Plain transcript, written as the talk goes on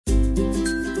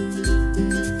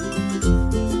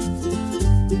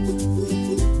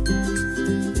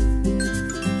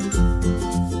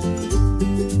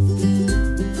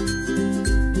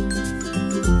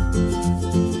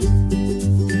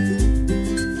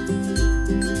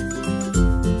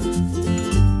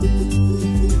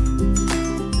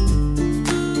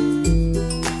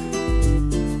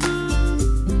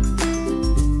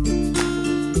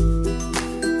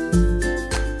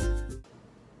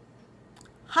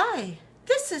Hi,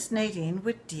 this is Nadine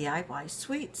with DIY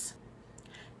Sweets.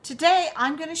 Today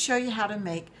I'm going to show you how to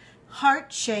make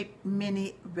heart-shaped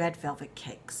mini red velvet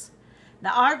cakes.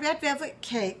 Now our red velvet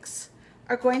cakes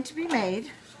are going to be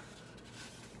made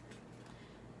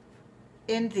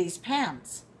in these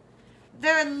pans.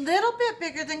 They're a little bit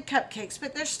bigger than cupcakes,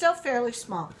 but they're still fairly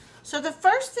small. So the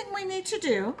first thing we need to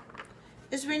do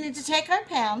is we need to take our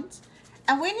pans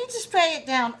and we need to spray it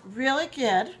down really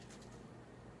good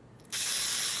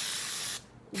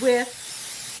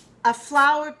with a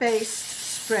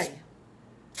flour-based spray.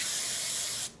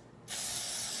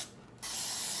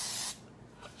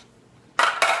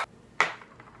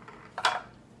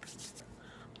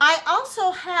 I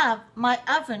also have my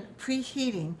oven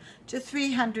preheating to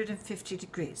 350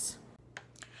 degrees.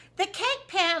 The cake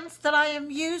pans that I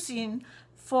am using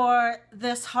for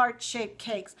this heart-shaped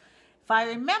cakes, if I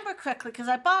remember correctly, because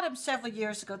I bought them several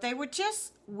years ago, they were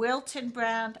just Wilton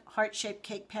brand heart-shaped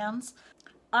cake pans.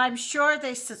 I'm sure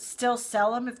they still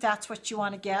sell them if that's what you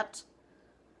want to get.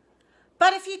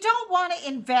 But if you don't want to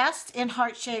invest in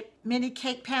heart-shaped mini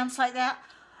cake pans like that,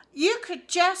 you could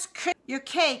just cook your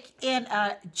cake in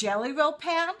a jelly roll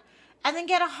pan and then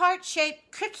get a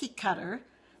heart-shaped cookie cutter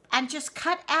and just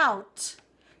cut out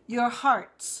your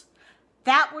hearts.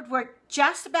 That would work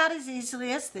just about as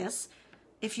easily as this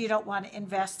if you don't want to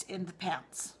invest in the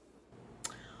pans.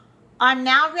 I'm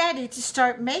now ready to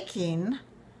start making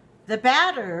the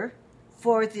batter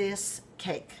for this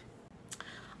cake.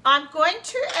 I'm going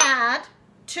to add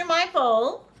to my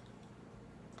bowl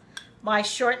my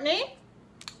shortening,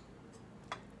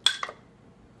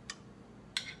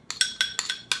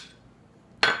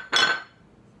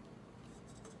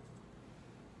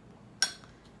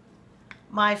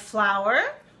 my flour,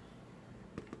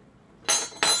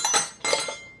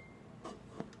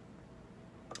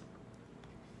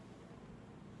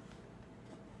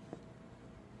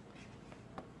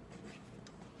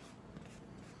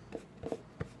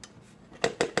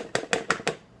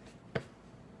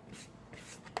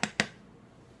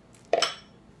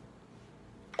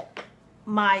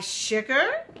 my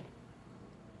sugar,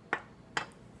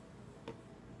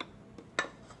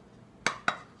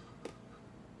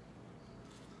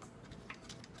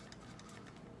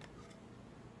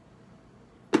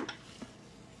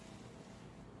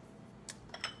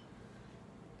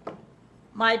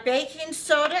 my baking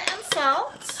soda and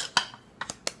salt,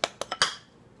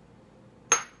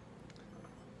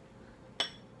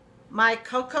 my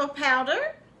cocoa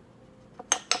powder,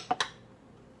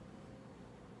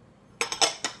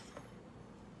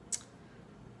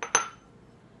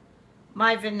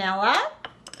 my vanilla,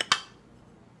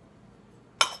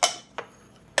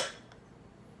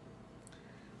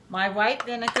 my white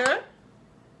vinegar,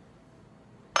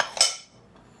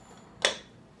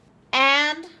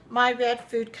 and my red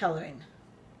food coloring.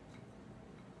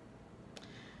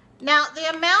 Now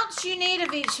the amounts you need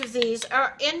of each of these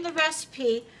are in the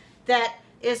recipe that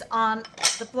is on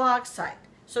the blog site.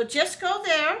 So just go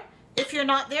there if you're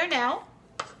not there now,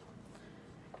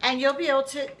 and you'll be able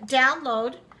to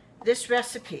download this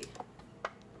recipe.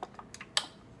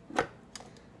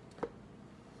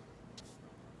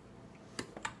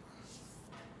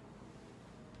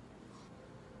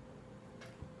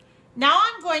 Now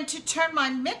I'm going to turn my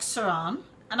mixer on,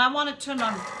 and I want to turn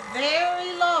on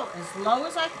very low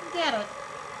as I can get it,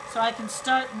 so I can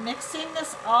start mixing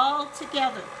this all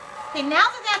together. Okay, now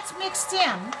that that's mixed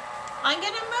in, I'm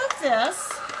going to move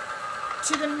this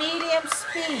to the medium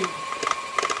speed.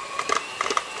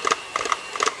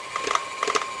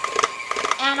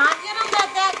 And I'm going to let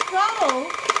that go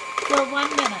for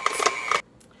 1 minute.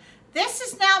 This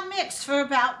is now mixed for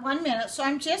about 1 minute, so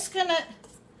I'm just going to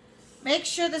make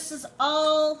sure this is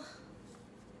all,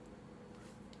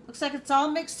 looks like it's all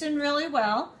mixed in really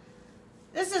well.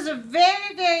 This is a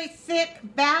very, very thick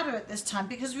batter at this time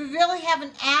because we really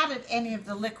haven't added any of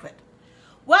the liquid.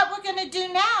 What we're going to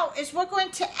do now is we're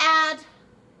going to add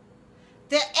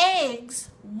the eggs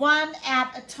one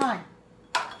at a time.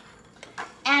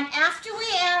 And after we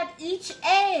add each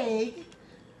egg,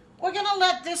 we're going to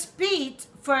let this beat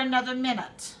for another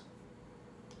minute.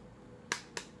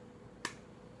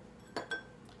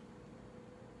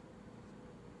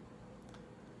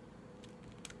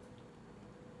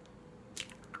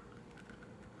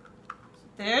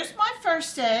 There's my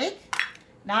first egg.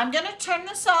 Now I'm going to turn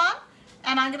this on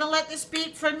and I'm going to let this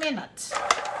beat for a minute.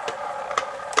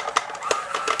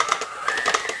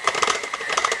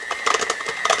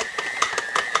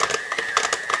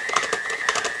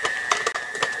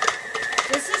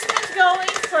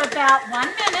 For about 1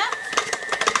 minute,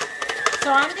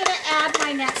 so I'm going to add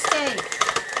my next egg.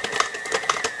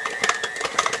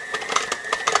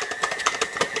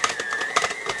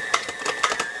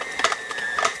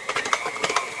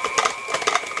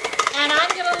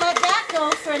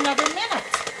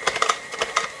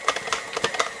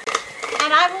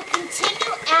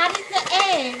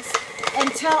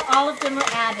 until all of them are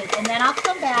added, and then I'll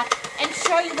come back and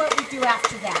show you what we do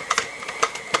after that.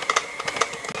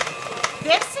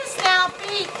 This is now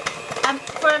beat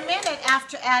for a minute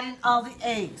after adding all the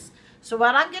eggs. So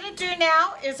what I'm going to do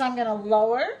now is I'm going to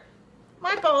lower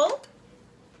my bowl,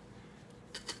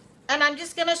 and I'm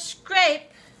just going to scrape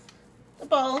the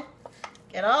bowl,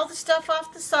 get all the stuff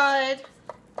off the side,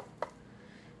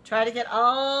 try to get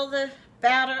all the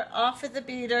batter off of the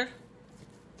beater.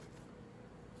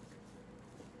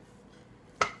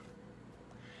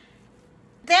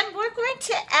 Then we're going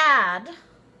to add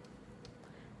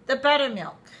the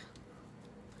buttermilk.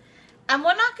 And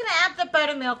we're not going to add the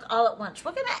buttermilk all at once.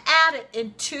 We're going to add it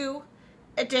in 2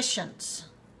 additions.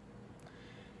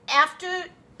 After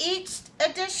each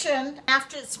addition,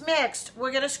 after it's mixed,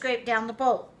 we're going to scrape down the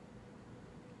bowl.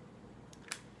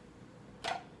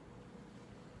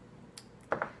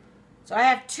 So I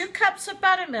have 2 cups of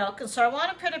buttermilk, and so I want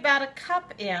to put about a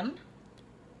cup in.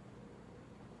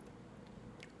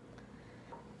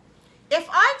 If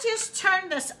I just turn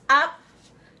this up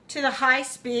to the high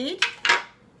speed,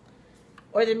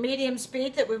 or the medium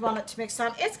speed that we want it to mix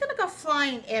on, it's going to go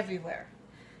flying everywhere.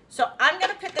 So I'm going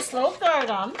to put this little guard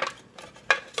on,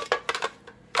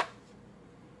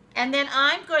 and then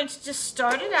I'm going to just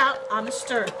start it out on a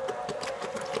stir.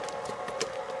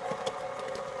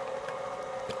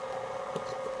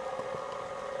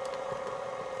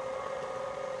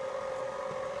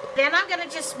 Then I'm going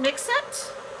to just mix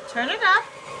it, turn it up,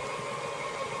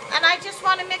 and I just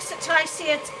want to mix it till I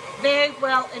see it's very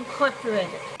well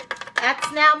incorporated.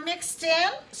 That's now mixed in.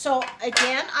 So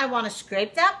again, I want to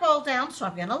scrape that bowl down. So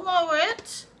I'm going to lower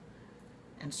it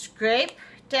and scrape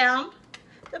down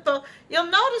the bowl.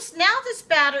 You'll notice now this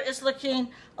batter is looking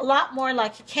a lot more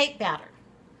like a cake batter.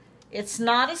 It's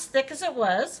not as thick as it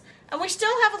was, and we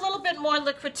still have a little bit more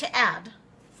liquid to add.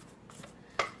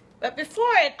 But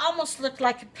before it almost looked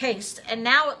like a paste, and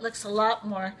now it looks a lot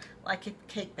more like a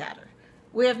cake batter.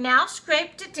 We have now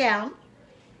scraped it down,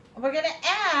 and we're going to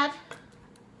add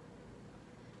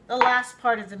the last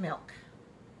part of the milk.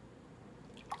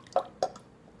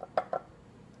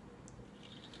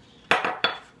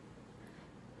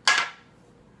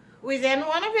 We then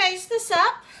want to raise this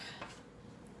up,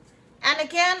 and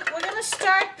again we're going to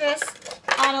start this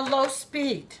on a low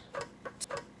speed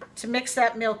to mix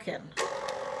that milk in.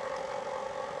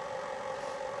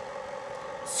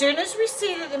 As soon as we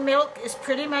see that the milk is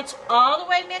pretty much all the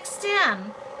way mixed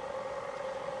in,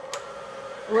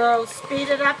 we'll speed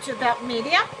it up to about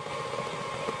medium,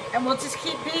 and we'll just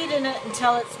keep beating it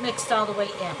until it's mixed all the way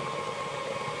in.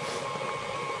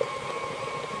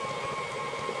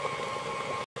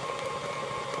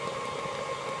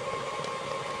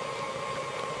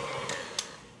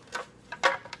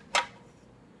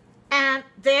 And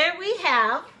there we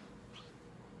have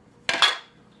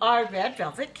our red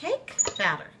velvet cake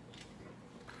batter.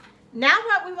 Now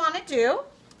what we want to do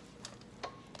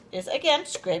is, again,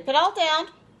 scrape it all down.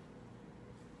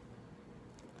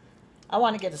 I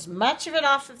want to get as much of it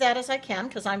off of that as I can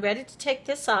because I'm ready to take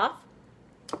this off.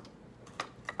 And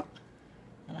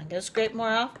I'm going to scrape more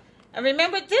off. And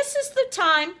remember, this is the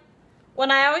time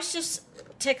when I always just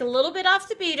take a little bit off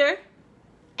the beater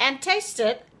and taste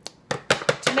it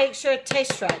to make sure it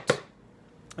tastes right.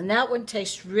 And that one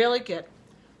tastes really good.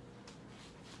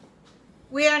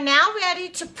 We are now ready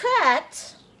to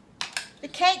put the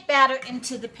cake batter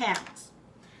into the pans.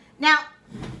 Now,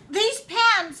 these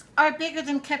pans are bigger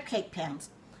than cupcake pans.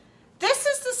 This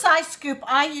is the size scoop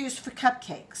I use for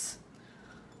cupcakes.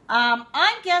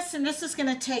 I'm guessing this is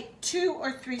going to take 2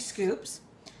 or 3 scoops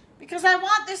because I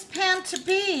want this pan to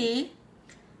be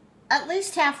at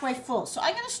least halfway full. So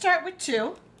I'm going to start with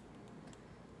 2.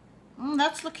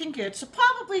 That's looking good. So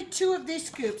probably 2 of these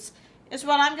scoops is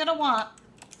what I'm going to want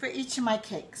for each of my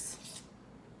cakes.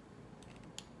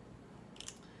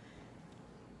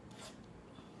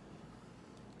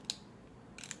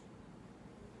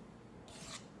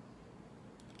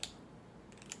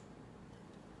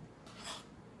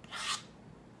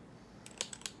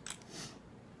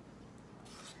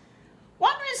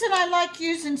 One reason I like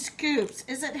using scoops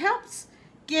is it helps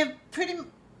give pretty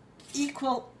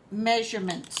equal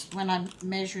measurements when I'm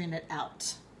measuring it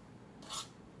out.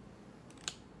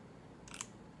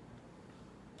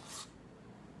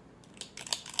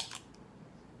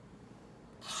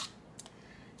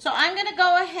 So I'm going to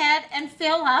go ahead and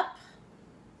fill up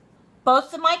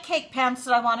both of my cake pans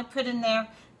that I want to put in there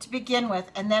to begin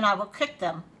with, and then I will cook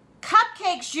them.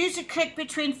 Cupcakes usually cook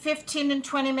between 15 and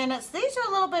 20 minutes. These are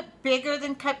a little bit bigger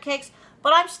than cupcakes,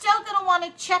 but I'm still going to want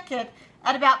to check it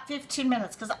at about 15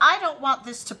 minutes because I don't want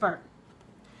this to burn.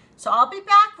 So I'll be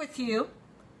back with you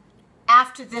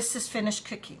after this is finished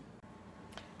cooking.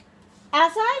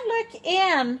 As I look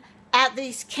in at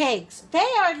these cakes, they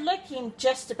are looking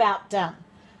just about done.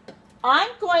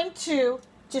 I'm going to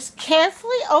just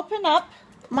carefully open up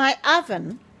my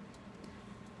oven,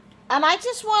 and I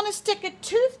just want to stick a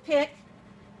toothpick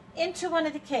into one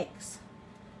of the cakes.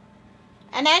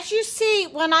 And as you see,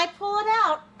 when I pull it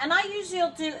out, and I usually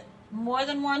will do more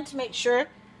than one to make sure,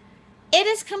 it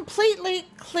is completely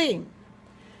clean.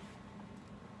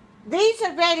 These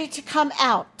are ready to come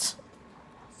out.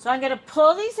 So I'm going to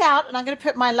pull these out, and I'm going to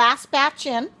put my last batch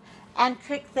in and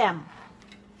cook them.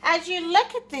 As you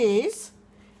look at these,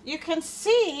 you can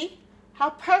see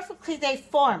how perfectly they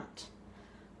formed.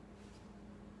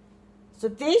 So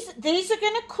these are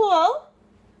going to cool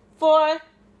for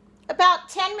about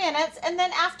 10 minutes, and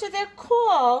then after they're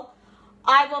cool,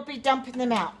 I will be dumping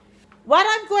them out. What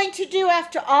I'm going to do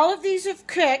after all of these have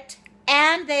cooked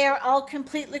and they are all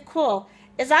completely cool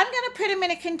is I'm going to put them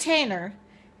in a container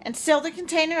and seal the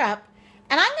container up,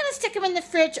 and I'm going to stick them in the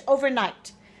fridge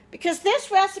overnight, because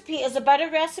this recipe is a butter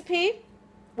recipe.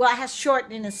 Well, it has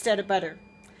shortening instead of butter,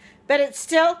 but it's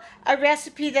still a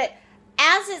recipe that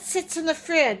as it sits in the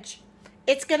fridge,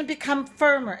 it's going to become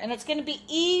firmer, and it's going to be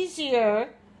easier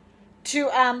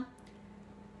to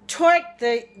torte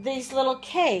these little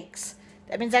cakes.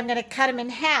 That means I'm going to cut them in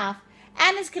half,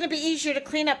 and it's going to be easier to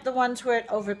clean up the ones where it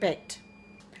overbaked.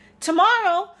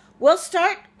 Tomorrow, we'll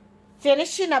start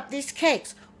finishing up these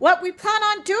cakes. What we plan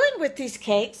on doing with these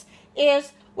cakes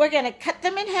is we're going to cut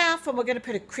them in half, and we're going to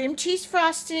put a cream cheese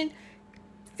frosting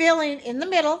filling in the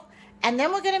middle, and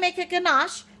then we're going to make a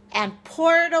ganache and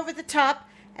pour it over the top,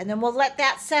 and then we'll let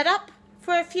that set up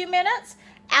for a few minutes.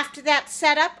 After that's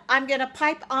set up, I'm going to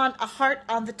pipe on a heart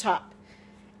on the top.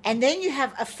 And then you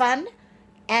have a fun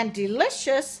and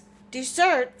delicious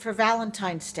dessert for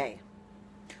Valentine's Day,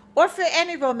 or for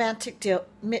any romantic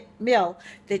meal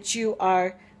that you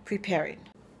are preparing.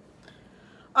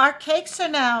 Our cakes are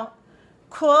now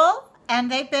cool,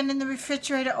 and they've been in the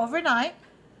refrigerator overnight.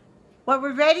 What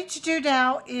we're ready to do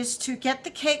now is to get the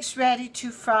cakes ready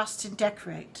to frost and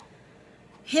decorate.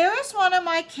 Here is one of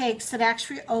my cakes that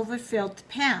actually overfilled the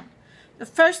pan. The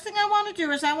first thing I want to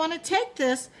do is I want to take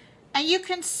this, and you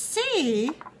can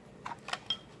see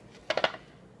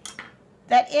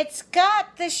that it's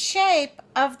got the shape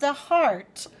of the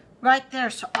heart right there.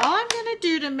 So all I'm going to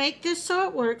do to make this so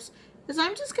it works is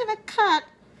I'm just going to cut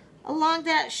along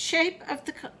that shape of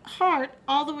the heart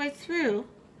all the way through.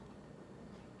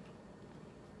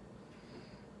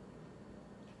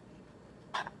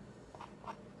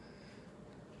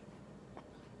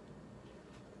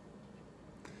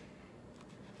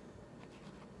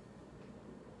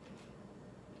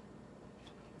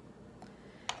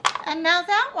 And now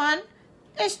that one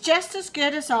is just as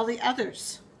good as all the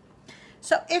others.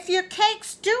 So if your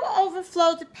cakes do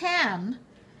overflow the pan,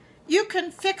 you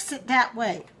can fix it that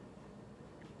way.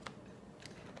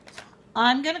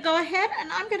 I'm going to go ahead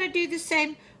and I'm going to do the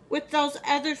same with those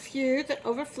other few that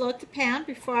overflowed the pan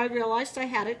before I realized I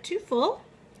had it too full.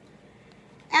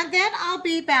 And then I'll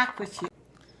be back with you.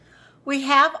 We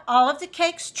have all of the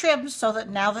cakes trimmed so that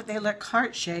now that they look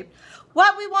heart-shaped,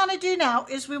 what we want to do now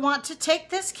is we want to take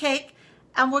this cake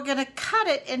and we're going to cut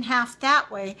it in half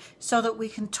that way so that we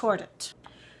can torte it.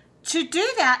 To do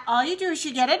that, all you do is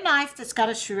you get a knife that's got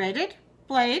a serrated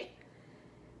blade,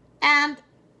 and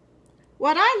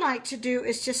what I like to do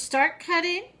is just start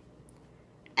cutting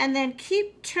and then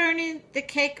keep turning the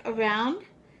cake around,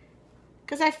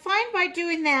 because I find by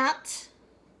doing that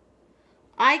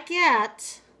I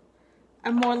get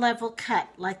a more level cut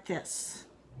like this.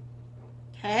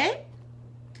 Okay?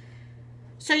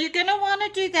 So you're going to want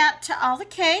to do that to all the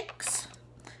cakes.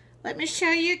 Let me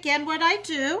show you again what I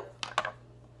do.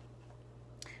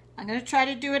 I'm going to try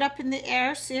to do it up in the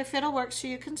air, see if it'll work so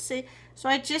you can see. So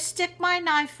I just stick my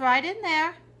knife right in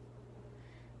there,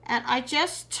 and I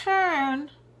just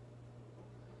turn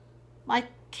my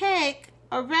cake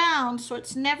around so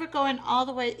it's never going all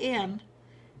the way in.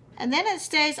 And then it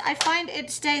stays, I find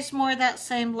it stays more that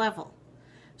same level.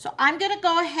 So I'm going to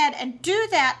go ahead and do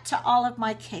that to all of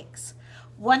my cakes.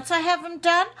 Once I have them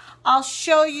done, I'll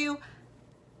show you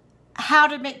how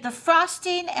to make the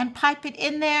frosting and pipe it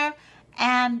in there,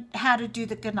 and how to do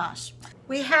the ganache.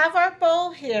 We have our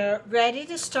bowl here ready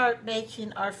to start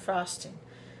making our frosting.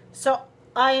 So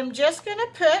I am just going to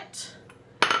put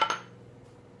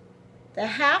the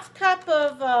half cup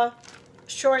of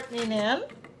shortening in,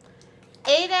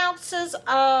 8 ounces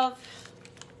of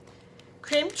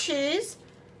cream cheese,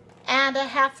 and a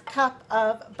half cup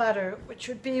of butter, which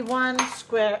would be 1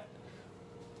 square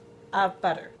of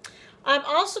butter. I'm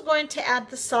also going to add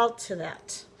the salt to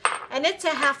that, and it's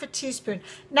a half a teaspoon.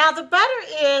 Now the butter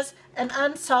is an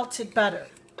unsalted butter.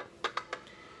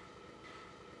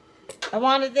 I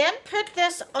want to then put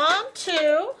this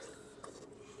onto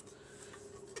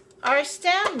our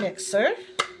stand mixer.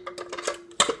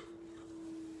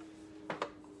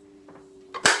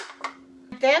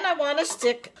 Then I want to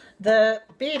stick the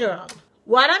beater on.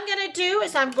 What I'm going to do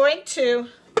is I'm going to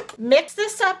mix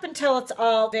this up until it's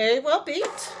all very well beat.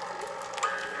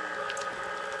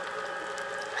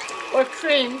 Or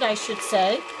creamed, I should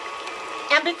say.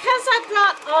 And because I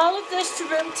brought all of this to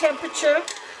room temperature,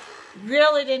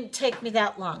 really didn't take me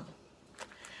that long.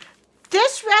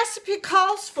 This recipe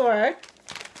calls for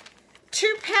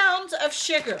 2 pounds of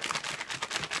sugar.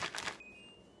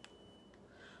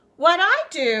 What I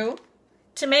do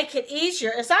to make it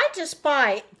easier is I just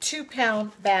buy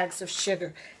 2-pound bags of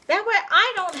sugar. That way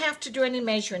I don't have to do any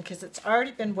measuring because it's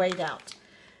already been weighed out.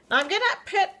 Now I'm going to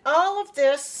put all of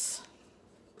this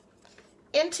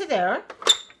into there.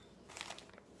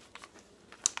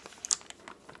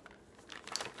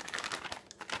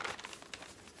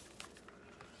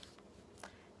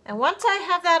 And once I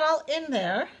have that all in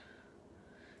there,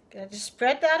 I'm going to just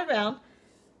spread that around.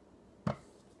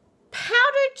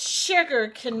 Powdered sugar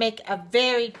can make a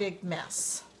very big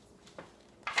mess.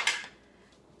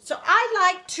 So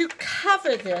I like to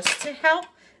cover this to help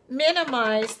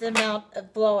minimize the amount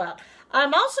of blowout.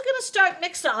 I'm also going to start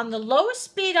mixing it on the lowest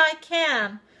speed I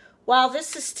can while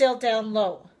this is still down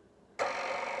low.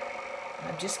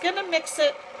 I'm just going to mix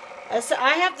it. As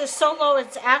I have this so low,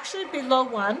 it's actually below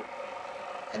 1.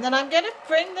 And then I'm going to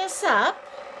bring this up.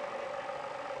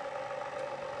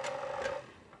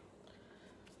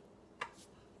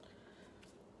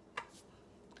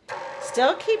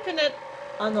 Still keeping it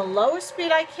on the lowest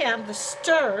speed I can, the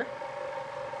stir.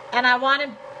 And I want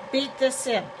to beat this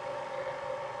in.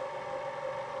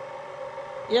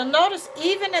 You'll notice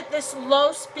even at this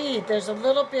low speed, there's a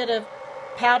little bit of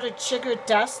powdered sugar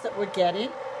dust that we're getting.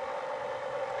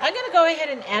 I'm going to go ahead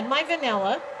and add my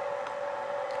vanilla.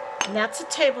 And that's a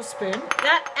tablespoon.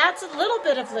 That adds a little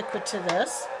bit of liquid to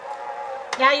this.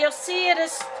 Now you'll see it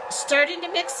is starting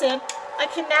to mix in. I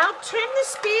can now turn the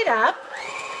speed up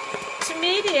to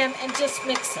medium and just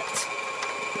mix it.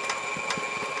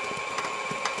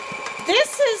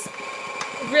 This is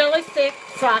really thick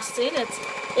frosting.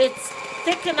 It's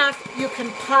thick enough you can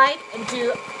pipe and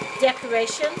do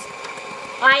decorations.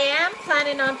 I am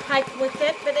planning on piping with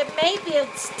it, but it may be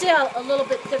still a little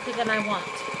bit thicker than I want.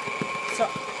 So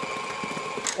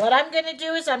what I'm going to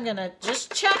do is I'm going to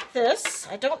just check this.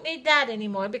 I don't need that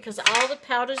anymore because all the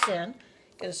powder's in. I'm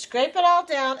going to scrape it all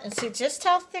down and see just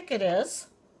how thick it is.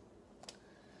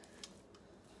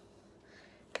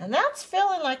 And that's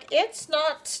feeling like it's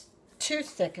not too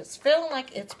thick. It's feeling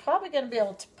like it's probably going to be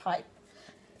able to pipe.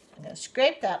 I'm going to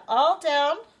scrape that all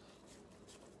down.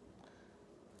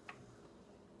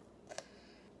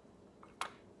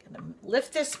 Going to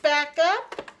lift this back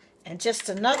up. And just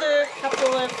another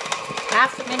couple of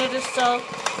half a minute or so.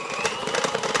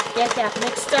 Get that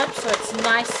mixed up so it's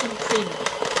nice and creamy.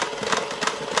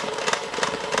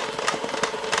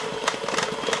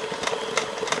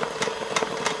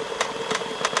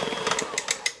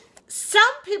 Some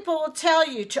people will tell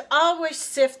you to always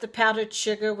sift the powdered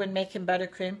sugar when making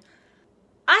buttercream.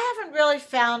 I haven't really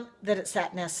found that it's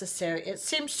that necessary. It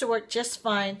seems to work just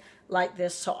fine like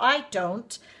this, so I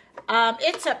don't.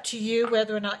 It's up to you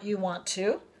whether or not you want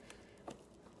to.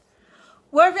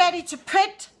 We're ready to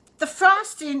put the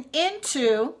frosting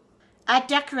into a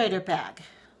decorator bag.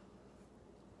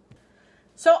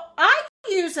 So I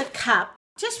use a cup,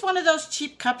 just one of those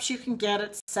cheap cups you can get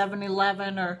at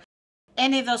 7-Eleven or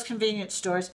any of those convenience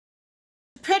stores,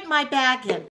 to put my bag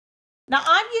in. Now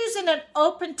I'm using an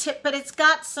open tip, but it's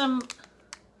got some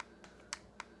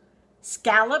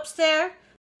scallops there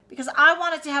because I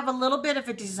wanted to have a little bit of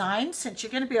a design since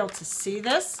you're going to be able to see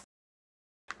this.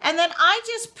 And then I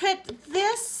just put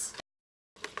this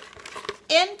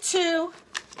into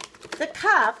the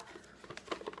cup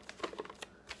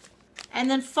and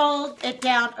then fold it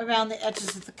down around the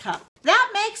edges of the cup.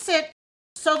 That makes it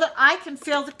so that I can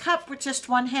fill the cup with just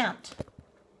one hand.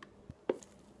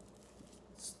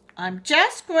 I'm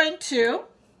just going to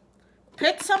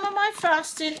put some of my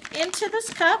frosting into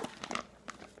this cup.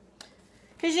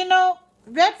 Because you know,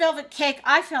 red velvet cake,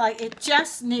 I feel like it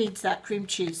just needs that cream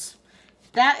cheese.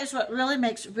 That is what really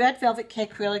makes red velvet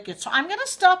cake really good. So I'm going to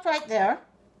stop right there.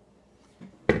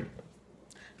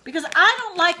 Because I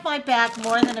don't like my bag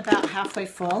more than about halfway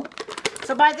full.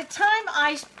 So by the time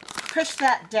I push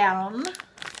that down,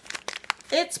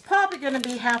 it's probably going to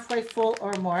be halfway full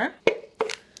or more.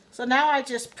 So now I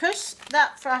just push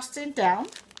that frosting down.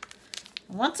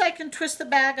 And once I can twist the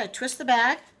bag, I twist the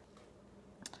bag.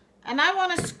 And I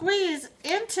want to squeeze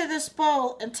into this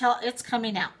bowl until it's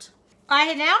coming out.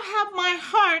 I now have my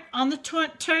heart on the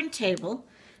turntable.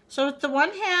 So with the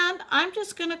one hand, I'm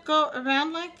just going to go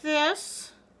around like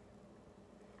this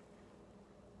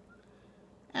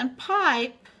and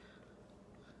pipe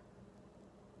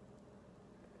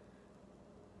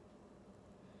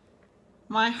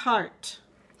my heart.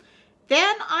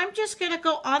 Then I'm just going to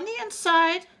go on the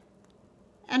inside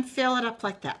and fill it up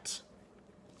like that.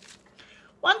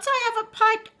 Once I have it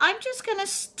piped, I'm just going to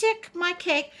stick my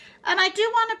cake, and I do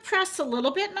want to press a little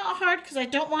bit, not hard because I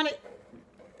don't want it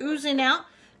oozing out,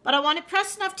 but I want to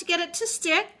press enough to get it to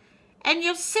stick. And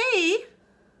you'll see,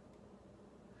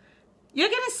 you're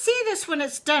going to see this when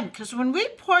it's done, because when we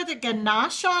pour the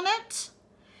ganache on it,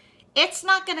 it's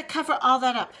not going to cover all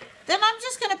that up. Then I'm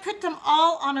just going to put them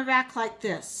all on a rack like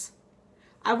this.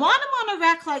 I want them on a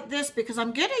rack like this because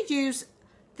I'm going to use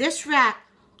this rack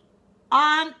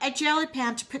on a jelly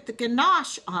pan to put the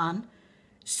ganache on,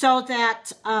 so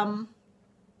that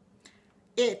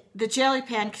the jelly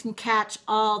pan can catch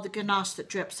all the ganache that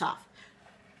drips off.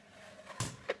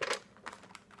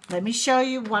 Let me show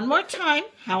you one more time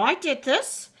how I did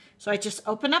this. So I just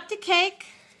open up the cake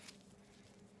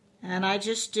and I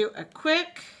just do a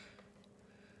quick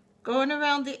going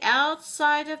around the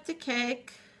outside of the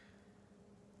cake.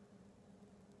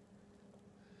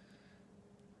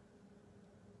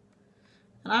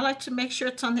 And I like to make sure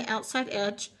it's on the outside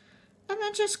edge, and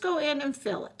then just go in and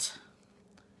fill it.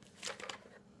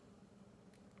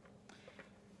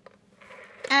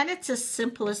 And it's as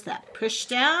simple as that. Push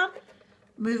down,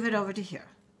 move it over to here.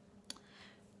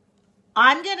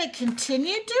 I'm going to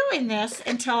continue doing this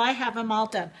until I have them all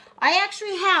done. I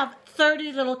actually have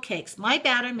 30 little cakes. My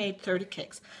batter made 30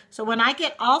 cakes. So when I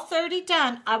get all 30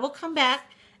 done, I will come back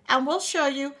and we'll show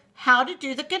you how to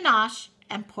do the ganache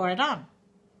and pour it on.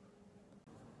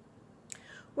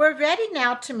 We're ready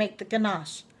now to make the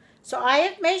ganache. So I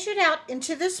have measured out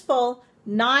into this bowl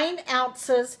 9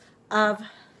 ounces of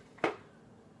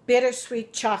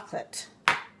bittersweet chocolate.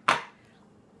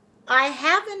 I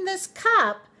have in this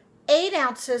cup 8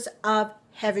 ounces of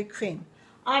heavy cream.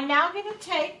 I'm now going to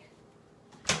take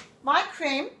my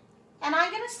cream and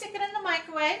I'm going to stick it in the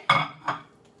microwave.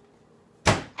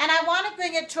 And I want to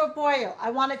bring it to a boil.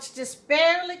 I want it to just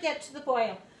barely get to the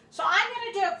boil. So I'm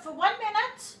going to do it for 1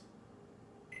 minute.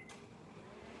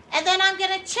 And then I'm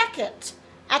going to check it.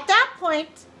 At that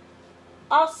point,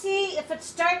 I'll see if it's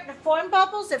starting to form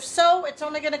bubbles. If so, it's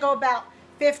only going to go about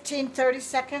 15-30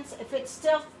 seconds. If it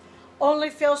still only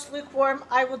feels lukewarm,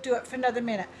 I will do it for another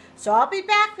minute. So I'll be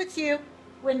back with you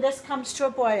when this comes to a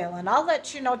boil, and I'll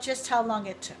let you know just how long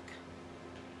it took.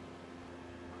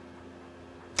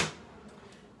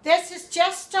 This is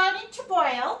just starting to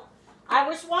boil. I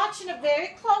was watching it very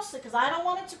closely because I don't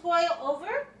want it to boil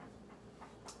over.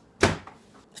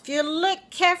 If you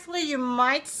look carefully, you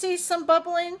might see some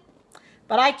bubbling,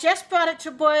 but I just brought it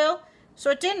to boil, so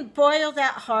it didn't boil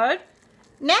that hard.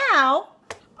 Now,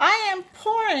 I am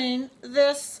pouring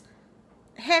this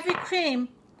heavy cream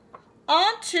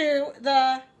onto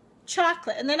the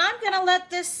chocolate, and then I'm going to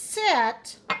let this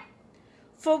sit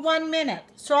for 1 minute.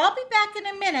 So I'll be back in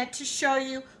a minute to show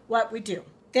you what we do.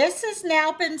 This has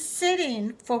now been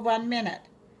sitting for 1 minute.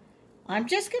 I'm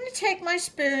just going to take my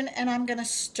spoon and I'm going to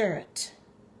stir it.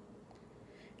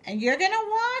 And you're going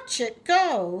to watch it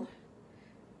go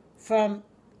from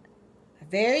a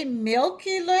very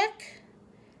milky look,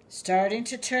 starting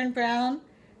to turn brown,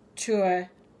 to a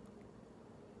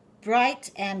bright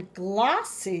and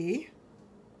glossy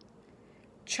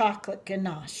chocolate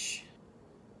ganache.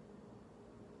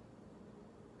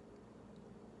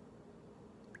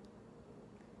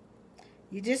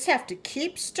 You just have to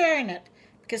keep stirring it,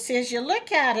 because as you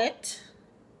look at it,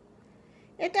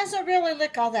 it doesn't really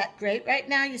look all that great right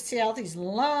now. You see all these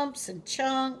lumps and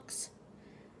chunks,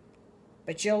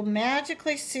 but you'll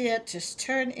magically see it just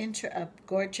turn into a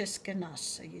gorgeous ganache.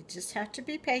 So you just have to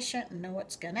be patient and know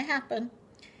what's going to happen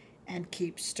and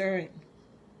keep stirring.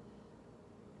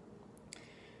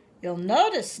 You'll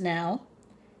notice now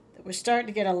that we're starting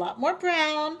to get a lot more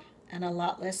brown and a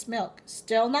lot less milk.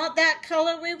 Still not that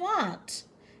color we want,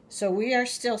 so we are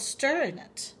still stirring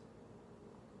it.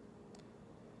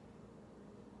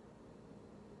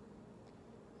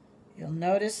 You'll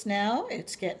notice now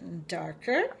it's getting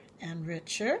darker and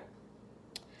richer.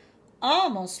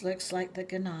 Almost looks like the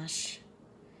ganache.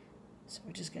 So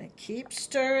we're just going to keep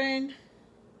stirring.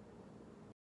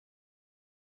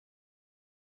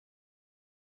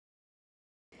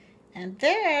 And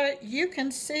there you can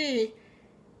see,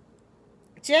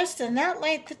 just in that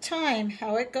length of time,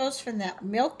 how it goes from that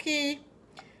milky,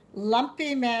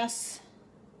 lumpy mess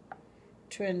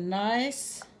to a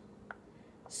nice,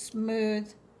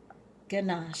 smooth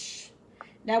ganache.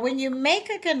 Now, when you make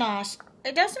a ganache,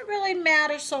 it doesn't really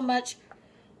matter so much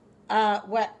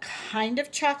what kind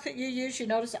of chocolate you use. You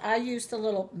notice I use the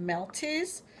little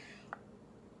melties.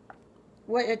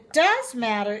 What it does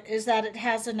matter is that it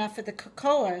has enough of the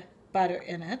cocoa butter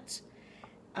in it.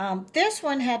 This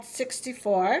one had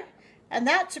 64, and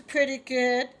that's a pretty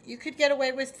good. You could get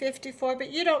away with 54,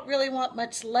 but you don't really want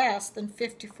much less than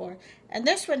 54. And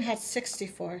this one had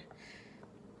 64.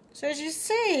 So as you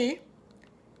see,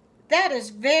 that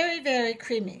is very, very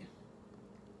creamy,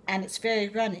 and it's very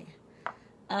runny.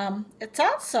 It's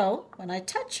also, when I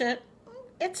touch it,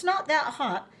 it's not that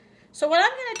hot. So what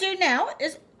I'm going to do now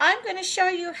is I'm going to show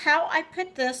you how I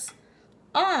put this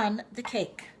on the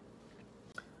cake.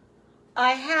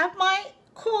 I have my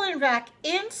cooling rack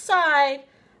inside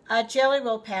a jelly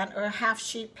roll pan or a half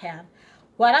sheet pan.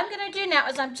 What I'm going to do now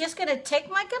is I'm just going to take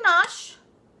my ganache,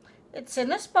 it's in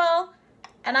this bowl,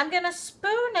 and I'm going to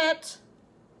spoon it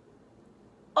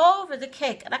over the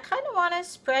cake. And I kind of want to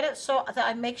spread it so that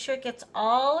I make sure it gets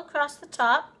all across the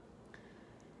top,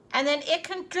 and then it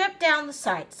can drip down the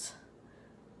sides.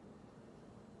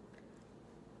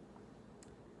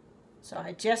 So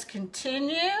I just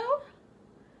continue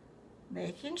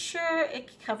making sure it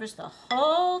covers the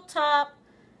whole top,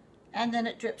 and then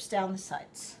it drips down the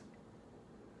sides.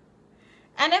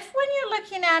 And if when you're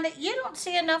looking at it you don't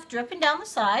see enough dripping down the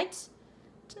sides,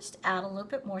 just add a little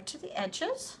bit more to the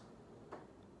edges,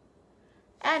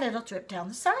 and it'll drip down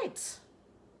the sides.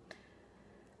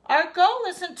 Our goal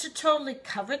isn't to totally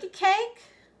cover the cake,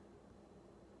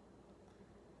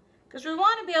 because we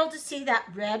want to be able to see that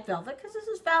red velvet, because this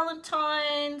is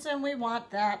Valentine's and we want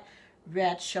that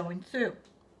red showing through.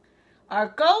 Our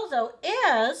goal, though,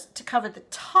 is to cover the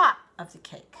top of the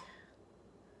cake.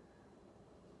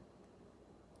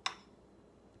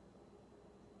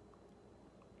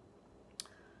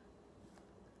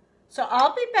 So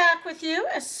I'll be back with you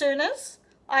as soon as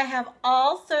I have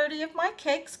all 30 of my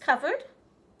cakes covered,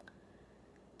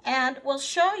 and we'll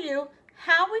show you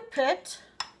how we put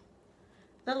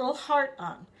the little heart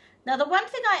on. Now, the one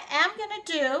thing I am going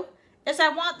to do is I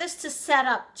want this to set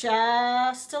up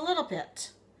just a little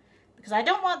bit, because I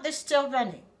don't want this still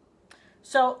running.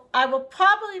 So I will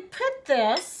probably put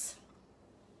this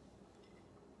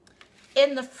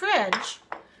in the fridge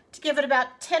to give it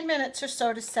about 10 minutes or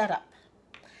so to set up.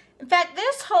 In fact,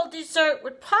 this whole dessert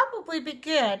would probably be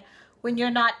good when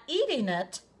you're not eating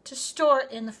it, to store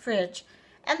in the fridge.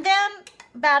 And then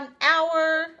about an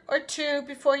hour or two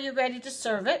before you're ready to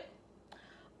serve it,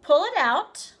 pull it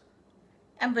out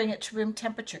and bring it to room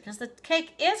temperature, because the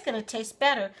cake is going to taste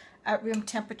better at room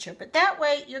temperature. But that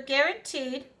way you're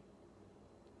guaranteed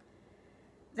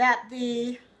that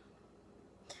the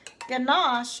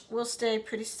ganache will stay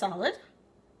pretty solid.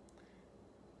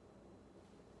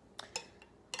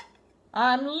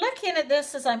 I'm looking at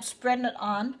this as I'm spreading it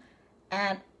on,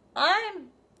 and I'm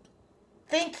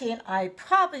thinking I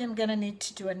probably am going to need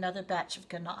to do another batch of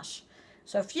ganache.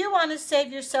 So if you want to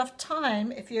save yourself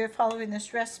time, if you're following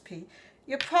this recipe,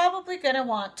 you're probably going to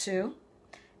want to,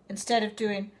 instead of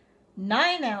doing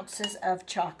 9 ounces of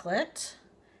chocolate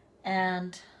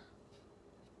and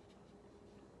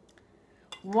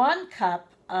 1 cup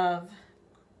of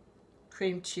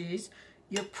cream cheese,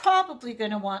 you're probably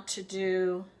going to want to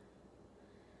do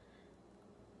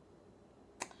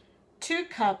 2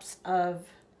 cups of,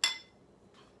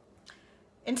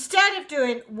 instead of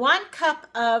doing 1 cup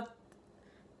of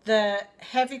the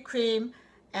heavy cream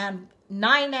and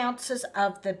 9 ounces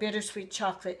of the bittersweet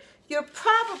chocolate, you're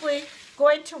probably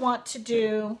going to want to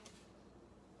do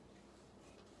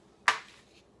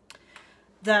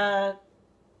the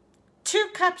 2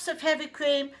 cups of heavy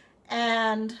cream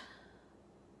and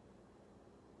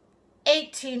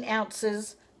 18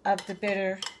 ounces of the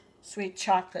bittersweet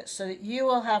chocolate, so that you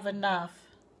will have enough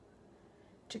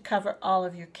to cover all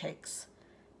of your cakes.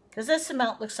 Because this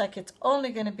amount looks like it's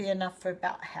only going to be enough for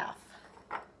about half.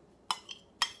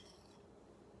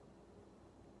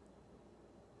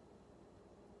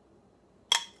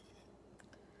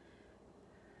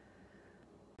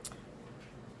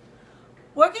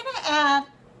 We're going to add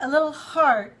a little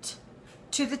heart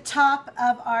to the top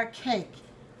of our cake.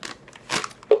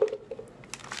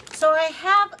 So I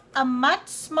have a much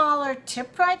smaller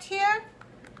tip right here,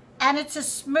 and it's a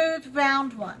smooth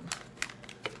round one.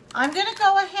 I'm going to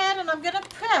go ahead and I'm going to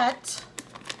put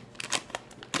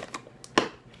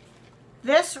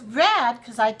this red,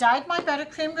 because I dyed my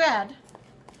buttercream red,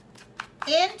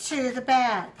 into the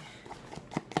bag.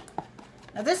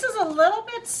 Now this is a little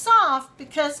bit soft,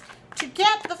 because to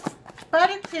get the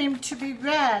buttercream to be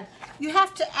red, you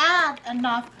have to add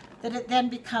enough that it then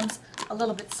becomes a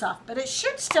little bit soft, but it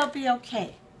should still be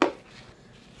okay.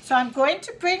 So So I'm going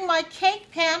to bring my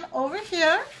cake pan over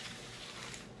here,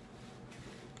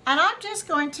 and I'm just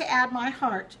going to add my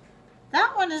heart.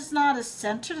 That one is not as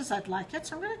centered as I'd like it,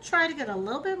 so I'm going to try to get a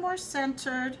little bit more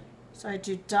centered. So I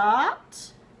do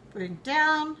dot, bring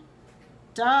down,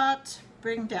 dot,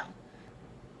 bring down.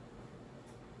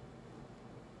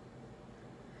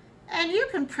 And you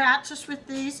can practice with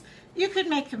these. You could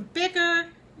make them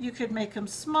bigger, you could make them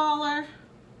smaller.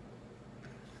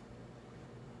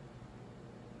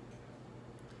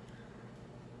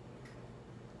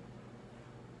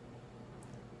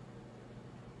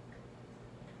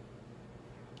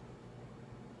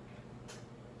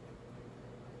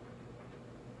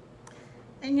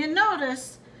 And you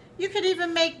notice you could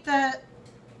even make the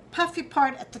puffy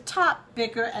part at the top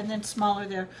bigger and then smaller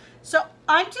there. So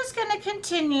I'm just going to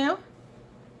continue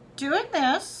doing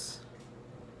this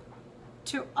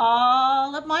to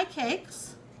all of my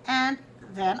cakes, and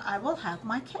then I will have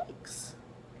my cakes.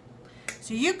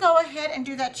 So you go ahead and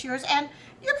do that to yours, and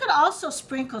you could also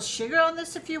sprinkle sugar on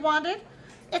this if you wanted.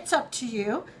 It's up to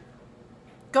you.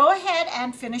 Go ahead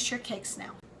and finish your cakes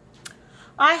now.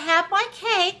 I have my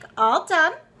cake all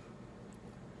done.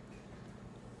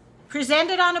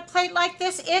 Presented on a plate like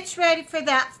this, it's ready for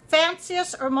that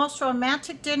fanciest or most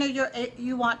romantic dinner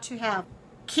you want to have.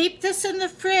 Keep this in the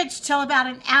fridge till about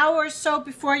an hour or so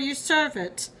before you serve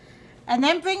it. And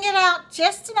then bring it out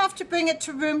just enough to bring it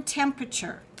to room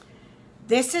temperature.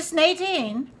 This is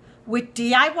Nadine with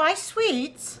DIY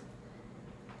Sweets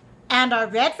and our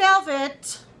red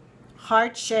velvet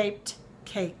heart-shaped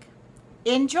cake.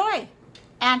 Enjoy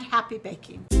and happy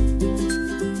baking.